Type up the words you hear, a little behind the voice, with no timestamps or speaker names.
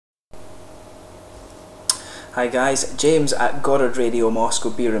Hi guys, James at Goddard Radio Moscow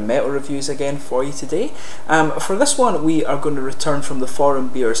Beer and Metal Reviews again for you today. For this one we are going to return from the foreign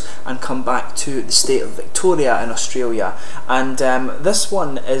beers and come back to the state of Victoria in Australia. And this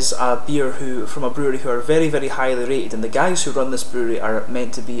one is a beer from a brewery who are very highly rated, and the guys who run this brewery are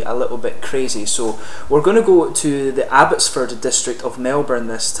meant to be a little bit crazy. So we're going to go to the Abbotsford district of Melbourne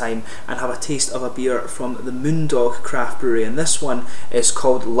this time and have a taste of a beer from the Moondog craft brewery, and this one is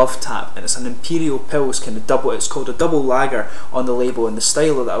called Love Tap, and it's an Imperial Pils kind of double. It's called a double lager on the label, and the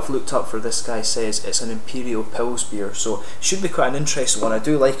style that I've looked up for this guy says it's an Imperial Pils beer, so it should be quite an interesting one. I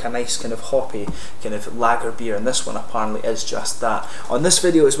do like a nice kind of hoppy kind of lager beer, and this one apparently is just that. On this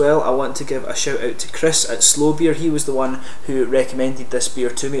video as well, I want to give a shout out to Chris at Slow Beer. He was the one who recommended this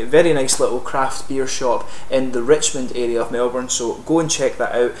beer to me. A very nice little craft beer shop in the Richmond area of Melbourne, so go and check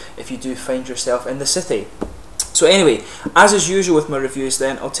that out if you do find yourself in the city. So anyway, as is usual with my reviews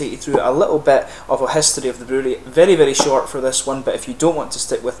then, I'll take you through a little bit of a history of the brewery. Very short for this one, but if you don't want to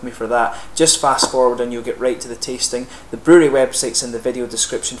stick with me for that, just fast forward and you'll get right to the tasting. The brewery website's in the video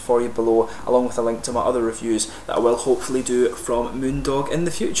description for you below, along with a link to my other reviews that I will hopefully do from Moondog in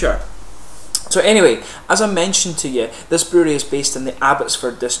the future. So anyway, as I mentioned to you, this brewery is based in the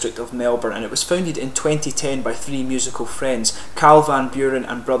Abbotsford district of Melbourne, and it was founded in 2010 by three musical friends, Carl Van Buren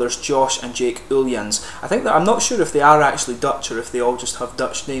and brothers Josh and Jake Uljans. I'm not sure if they are actually Dutch or if they all just have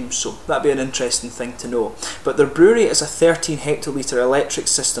Dutch names, so that'd be an interesting thing to know. But their brewery is a 13 hectolitre electric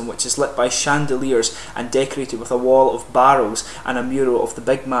system which is lit by chandeliers and decorated with a wall of barrels and a mural of the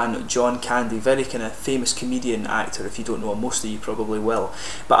big man John Candy, very kind of famous comedian actor. If you don't know him, most of you probably will.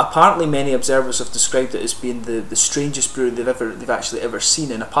 But apparently many observers have described it as being the strangest brewery they've actually ever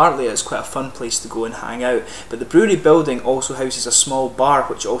seen, and apparently it's quite a fun place to go and hang out. But the brewery building also houses a small bar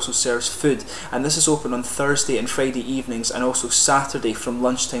which also serves food, and this is open on Thursday and Friday evenings and also Saturday from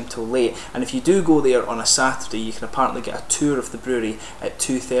lunchtime till late. And if you do go there on a Saturday, you can apparently get a tour of the brewery at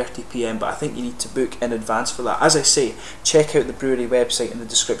 2:30 PM, but I think you need to book in advance for that. As I say, check out the brewery website in the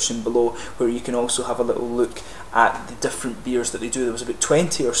description below, where you can also have a little look at the different beers that they do. There was about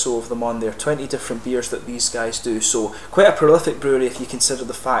 20 or so of them on there, 20 different beers that these guys do, so quite a prolific brewery if you consider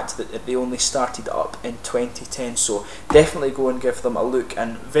the fact that they only started up in 2010, so definitely go and give them a look,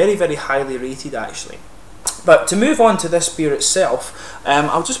 and very highly rated actually. But to move on to this beer itself,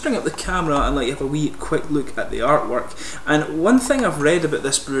 I'll just bring up the camera and let you have a wee quick look at the artwork. And one thing I've read about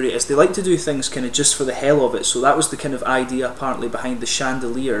this brewery is they like to do things kind of just for the hell of it, so that was the kind of idea apparently behind the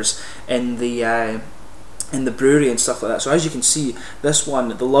chandeliers in the brewery and stuff like that. So as you can see, this one,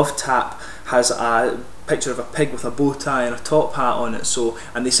 the Love Tap, has a picture of a pig with a bow tie and a top hat on it, so,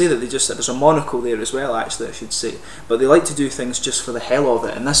 and they say that there's a monocle there as well actually, I should say, but they like to do things just for the hell of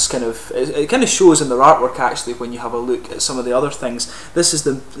it, and this kind of, it kind of shows in their artwork actually when you have a look at some of the other things. This is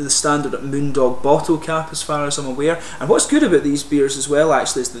the standard Moondog bottle cap as far as I'm aware, and what's good about these beers as well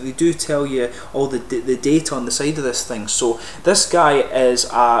actually is that they do tell you all the date on the side of this thing. So this guy is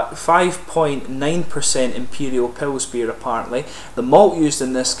a 5.9% Imperial Pils beer apparently. The malt used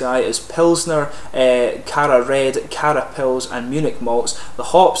in this guy is Pilsner, Cara Red, Cara Pils and Munich malts. The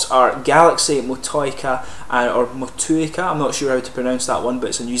hops are Galaxy, Motueka, or Motueka, I'm not sure how to pronounce that one, but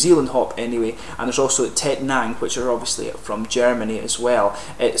it's a New Zealand hop anyway. And there's also Tet Nang, which are obviously from Germany as well.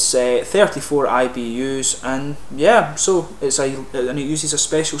 It's 34 IBUs, and yeah, so and it uses a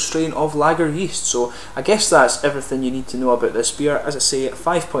special strain of lager yeast. So I guess that's everything you need to know about this beer. As I say,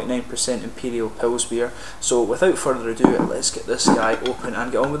 5.9% Imperial Pils beer. So without further ado, let's get this guy open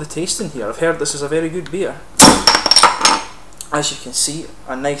and get on with the tasting here. I've heard this is a very good beer. As you can see,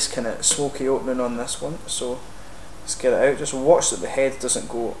 a nice kind of smoky opening on this one, so let's get it out. Just watch that the head doesn't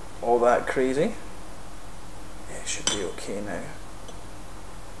go all that crazy. Yeah, it should be okay now.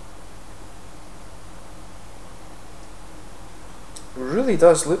 It really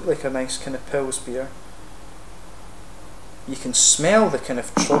does look like a nice kind of Pils beer. You can smell the kind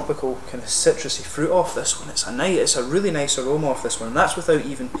of tropical kind of citrusy fruit off this one. It's a really nice aroma off this one, and that's without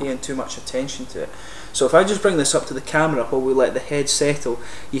even paying too much attention to it. So if I just bring this up to the camera while we let the head settle,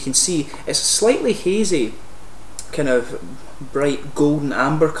 you can see it's a slightly hazy, kind of bright golden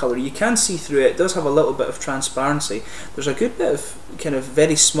amber colour. You can see through it. It does have a little bit of transparency. There's a good bit of kind of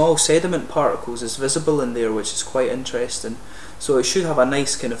very small sediment particles is visible in there, which is quite interesting. So it should have a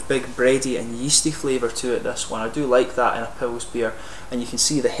nice kind of big bready and yeasty flavour to it, this one. I do like that in a Pils beer. And you can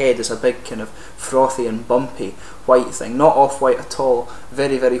see the head is a big kind of frothy and bumpy white thing. Not off-white at all.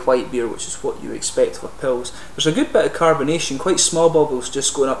 Very white beer, which is what you expect of a Pils. There's a good bit of carbonation, quite small bubbles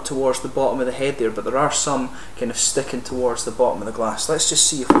just going up towards the bottom of the head there, but there are some kind of sticking towards the bottom of the glass. Let's just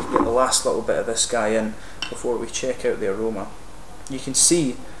see if we can get the last little bit of this guy in before we check out the aroma. You can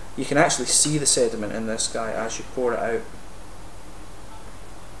see You can actually see the sediment in this guy as you pour it out.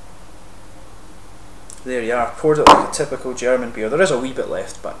 There you are, poured it like a typical German beer. There is a wee bit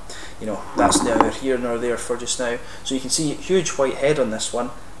left, but you know, that's neither here nor there for just now. So you can see huge white head on this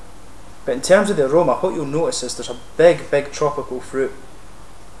one. But in terms of the aroma, what you'll notice is there's a big tropical fruit.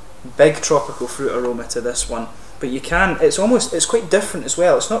 Big tropical fruit aroma to this one. But you can, it's quite different as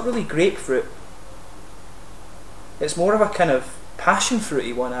well. It's not really grapefruit. It's more of a kind of passion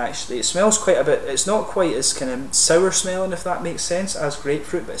fruity one actually. It smells quite a bit, it's not quite as kind of sour smelling, if that makes sense, as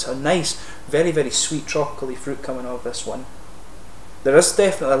grapefruit, but it's a nice, very sweet tropically fruit coming off this one. There is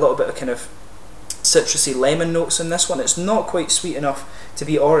definitely a little bit of kind of citrusy lemon notes in this one. It's not quite sweet enough to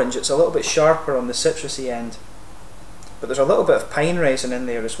be orange, it's a little bit sharper on the citrusy end. But there's a little bit of pine resin in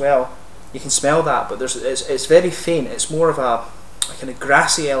there as well. You can smell that, but it's very faint. It's more of a kind of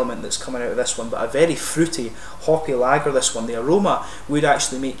grassy element that's coming out of this one, but a very fruity, hoppy lager this one. The aroma would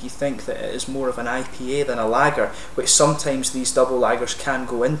actually make you think that it is more of an IPA than a lager, which sometimes these double lagers can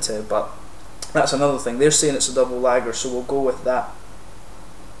go into, but that's another thing. They're saying it's a double lager, so we'll go with that.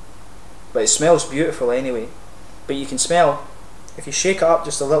 But it smells beautiful anyway. But you can smell, if you shake it up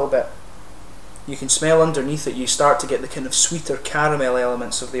just a little bit, you can smell underneath it, you start to get the kind of sweeter caramel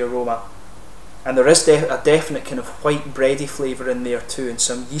elements of the aroma. And there is a definite kind of white bready flavour in there too, and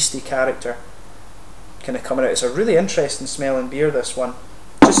some yeasty character kind of coming out. It's a really interesting smelling beer, this one.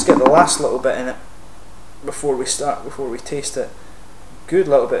 Just get the last little bit in it before we taste it. Good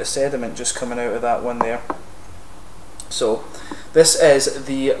little bit of sediment just coming out of that one there. So this is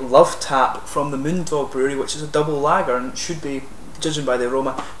the Love Tap from the Moondog Brewery, which is a double lager, and should be, judging by the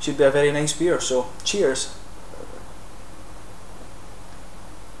aroma, should be a very nice beer. So cheers.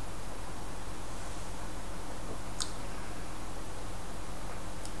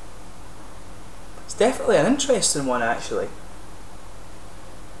 Definitely an interesting one actually.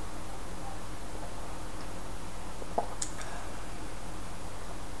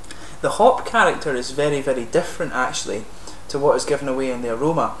 The hop character is very different actually to what is given away in the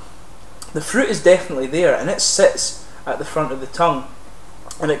aroma. The fruit is definitely there, and it sits at the front of the tongue,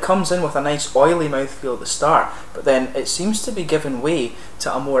 and it comes in with a nice oily mouthfeel at the start, but then it seems to be giving way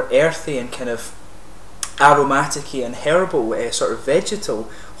to a more earthy and kind of aromatic-y and herbal sort of vegetal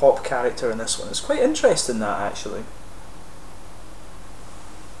hop character in this one. It's quite interesting, that actually.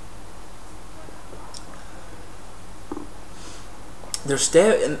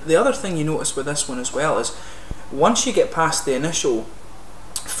 The other thing you notice with this one as well is once you get past the initial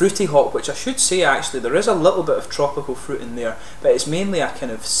fruity hop, which I should say actually there is a little bit of tropical fruit in there, but it's mainly a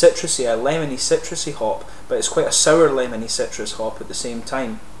kind of citrusy, a lemony citrusy hop, but it's quite a sour lemony citrus hop at the same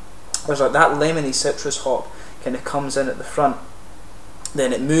time. There's like that lemony citrus hop kind of comes in at the front,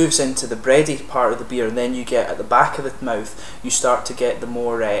 then it moves into the bready part of the beer, and then you get at the back of the mouth, you start to get the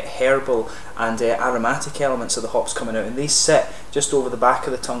more herbal and aromatic elements of the hops coming out, and they sit just over the back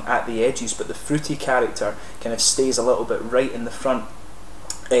of the tongue at the edges, but the fruity character kind of stays a little bit right in the front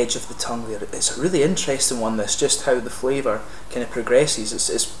edge of the tongue there. It's a really interesting one, this, just how the flavour kind of progresses.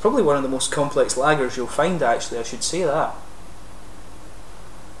 It's probably one of the most complex lagers you'll find actually, I should say that.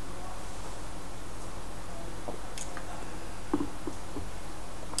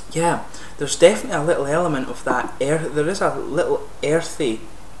 Yeah, there's definitely a little element of that there is a little earthy,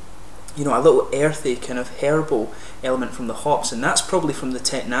 you know, a little earthy kind of herbal element from the hops, and that's probably from the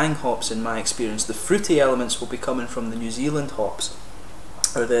Tet Nang hops in my experience. The fruity elements will be coming from the New Zealand hops,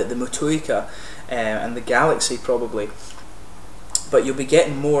 or the Motueka and the Galaxy probably. But you'll be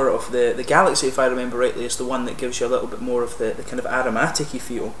getting more of the Galaxy, if I remember rightly, is the one that gives you a little bit more of the kind of aromatic-y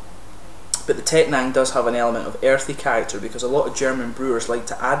feel. But the Tet Nang does have an element of earthy character, because a lot of German brewers like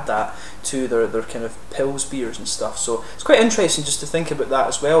to add that to their kind of Pils beers and stuff. So it's quite interesting just to think about that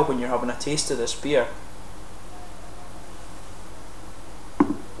as well when you're having a taste of this beer.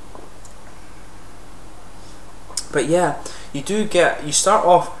 But yeah, you start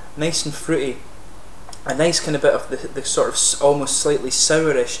off nice and fruity, a nice kind of bit of the sort of almost slightly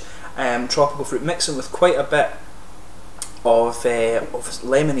sourish tropical fruit, mixing with quite a bit of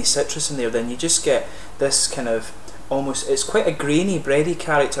lemony citrus in there. Then you just get this kind of almost, it's quite a grainy, bready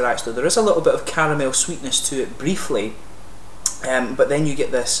character actually. There is a little bit of caramel sweetness to it briefly, but then you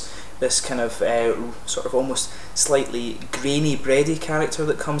get this kind of sort of almost slightly grainy, bready character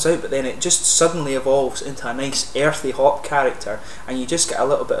that comes out, but then it just suddenly evolves into a nice earthy hop character, and you just get a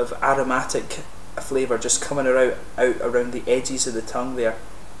little bit of aromatic flavour just coming out around the edges of the tongue there,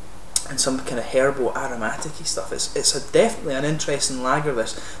 and some kind of herbal aromatic-y stuff. It's definitely an interesting lager,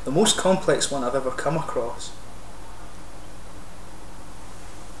 this. The most complex one I've ever come across.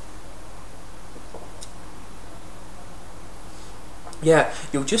 Yeah,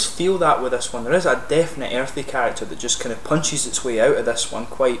 you'll just feel that with this one. There is a definite earthy character that just kind of punches its way out of this one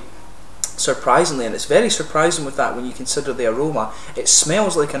quite surprisingly, and it's very surprising with that when you consider the aroma. It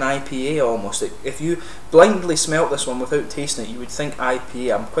smells like an IPA almost. If you blindly smelt this one without tasting it, you would think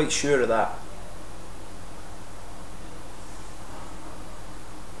IPA. I'm quite sure of that.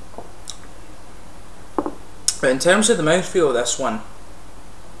 But in terms of the mouthfeel of this one,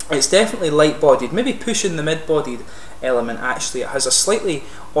 it's definitely light-bodied, maybe pushing the mid-bodied element actually. It has a slightly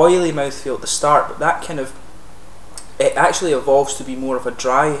oily mouthfeel at the start, but that kind of, it actually evolves to be more of a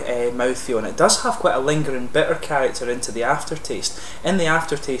dry mouthfeel, and it does have quite a lingering bitter character into the aftertaste. In the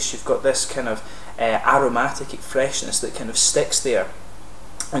aftertaste you've got this kind of aromatic freshness that kind of sticks there,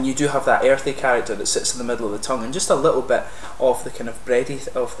 and you do have that earthy character that sits in the middle of the tongue, and just a little bit of the kind of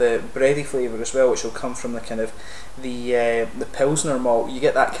bready flavour as well, which will come from the kind of the Pilsner malt. You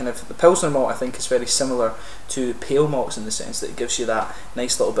get that kind of, the Pilsner malt I think is very similar to pale malts in the sense that it gives you that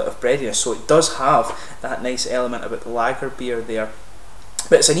nice little bit of breadiness, so it does have that nice element about the lager beer there.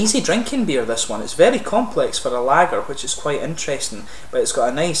 But it's an easy drinking beer, this one. It's very complex for a lager, which is quite interesting, but it's got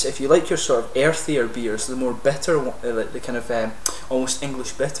a nice, if you like your sort of earthier beers, the more bitter, the kind of almost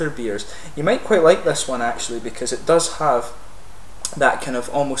English bitter beers, you might quite like this one actually, because it does have that kind of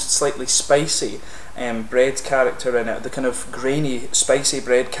almost slightly spicy bread character in it, the kind of grainy spicy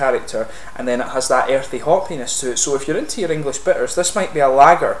bread character, and then it has that earthy hoppiness to it. So if you're into your English bitters, this might be a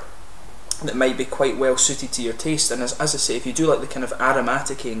lager that might be quite well suited to your taste. And as I say, if you do like the kind of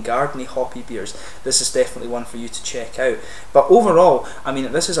aromatic and gardeny hoppy beers, this is definitely one for you to check out. But overall, I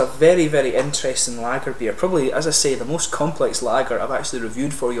mean, this is a very, very interesting lager beer. Probably, as I say, the most complex lager I've actually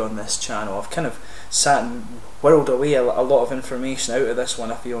reviewed for you on this channel. I've kind of sat and whirled away a lot of information out of this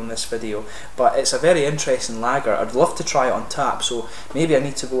one, I feel, in this video. But it's a very interesting lager. I'd love to try it on tap, so maybe I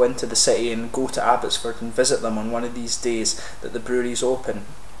need to go into the city and go to Abbotsford and visit them on one of these days that the brewery's open.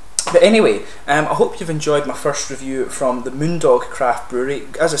 But anyway, I hope you've enjoyed my first review from the Moondog Craft Brewery.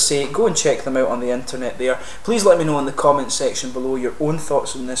 As I say, go and check them out on the internet there. Please let me know in the comment section below your own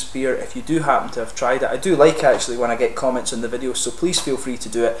thoughts on this beer if you do happen to have tried it. I do like actually when I get comments on the videos, so please feel free to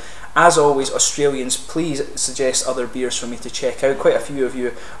do it. As always, Australians, please suggest other beers for me to check out. Quite a few of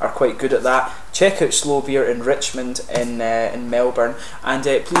you are quite good at that. Check out Slow Beer in Richmond in Melbourne, and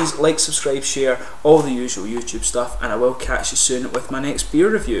please like, subscribe, share, all the usual YouTube stuff, and I will catch you soon with my next beer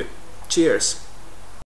review. Cheers.